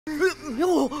Are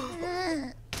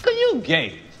you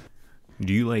gay?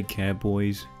 Do you like cat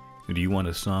boys? Or do you want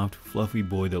a soft, fluffy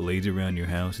boy that lays around your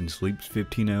house and sleeps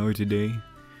 15 hours a day?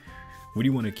 Or do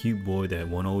you want a cute boy that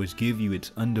won't always give you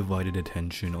its undivided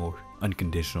attention or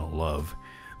unconditional love,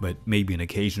 but maybe an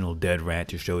occasional dead rat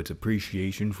to show its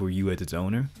appreciation for you as its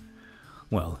owner?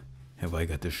 Well, have I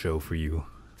got the show for you.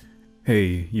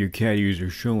 Hey, your cat ears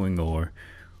are showing, or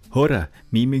Hora,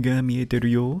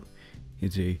 Mieteru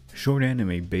is a short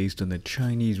anime based on the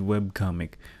Chinese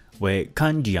webcomic Wei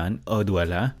Kanjian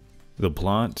Odwala. The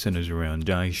plot centers around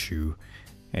Daishu,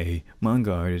 a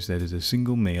manga artist that is a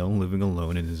single male living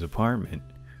alone in his apartment.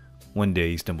 One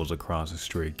day he stumbles across a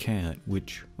stray cat,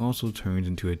 which also turns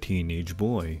into a teenage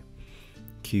boy.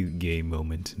 Cute gay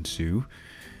moments ensue.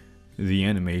 The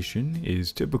animation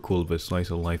is typical of a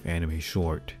slice-of-life anime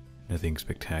short. Nothing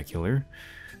spectacular.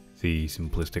 The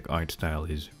simplistic art style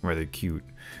is rather cute.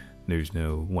 There's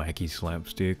no wacky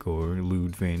slapstick or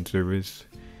lewd fan service.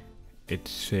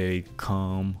 It's a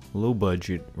calm,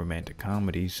 low-budget romantic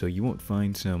comedy, so you won't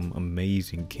find some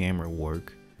amazing camera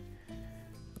work.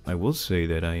 I will say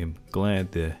that I am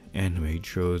glad the anime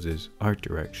chose its art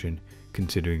direction,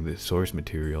 considering the source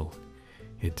material.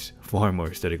 It's far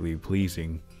more aesthetically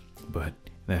pleasing, but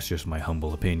that's just my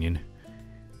humble opinion.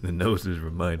 The noses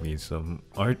remind me of some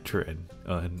art trend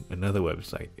on another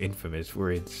website infamous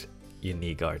for its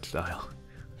unique art style.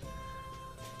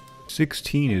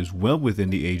 16 is well within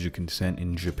the age of consent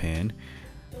in Japan.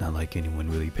 Not like anyone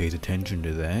really pays attention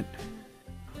to that.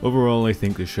 Overall, I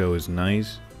think the show is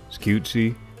nice, it's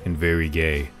cutesy, and very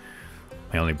gay.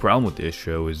 My only problem with this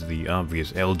show is the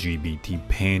obvious LGBT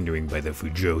pandering by the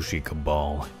Fujoshi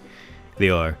cabal. They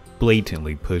are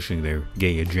blatantly pushing their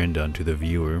gay agenda onto the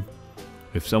viewer.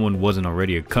 If someone wasn't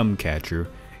already a cum catcher,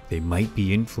 they might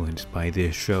be influenced by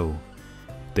this show.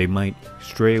 They might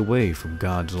stray away from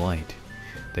God's light.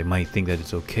 They might think that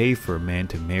it's okay for a man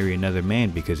to marry another man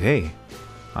because, hey,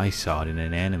 I saw it in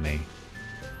an anime.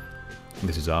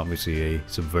 This is obviously a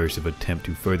subversive attempt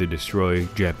to further destroy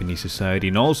Japanese society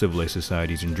and all civilized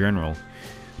societies in general.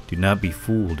 Do not be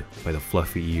fooled by the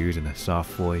fluffy ears and the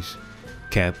soft voice.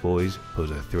 Cat boys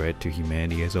pose a threat to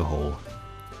humanity as a whole.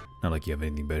 Not like you have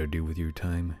anything better to do with your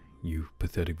time, you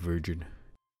pathetic virgin.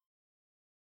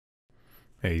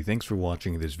 Hey, thanks for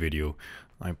watching this video.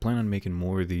 I plan on making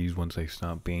more of these once I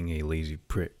stop being a lazy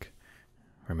prick.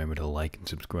 Remember to like and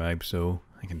subscribe so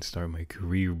I can start my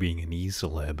career being an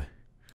e-celeb.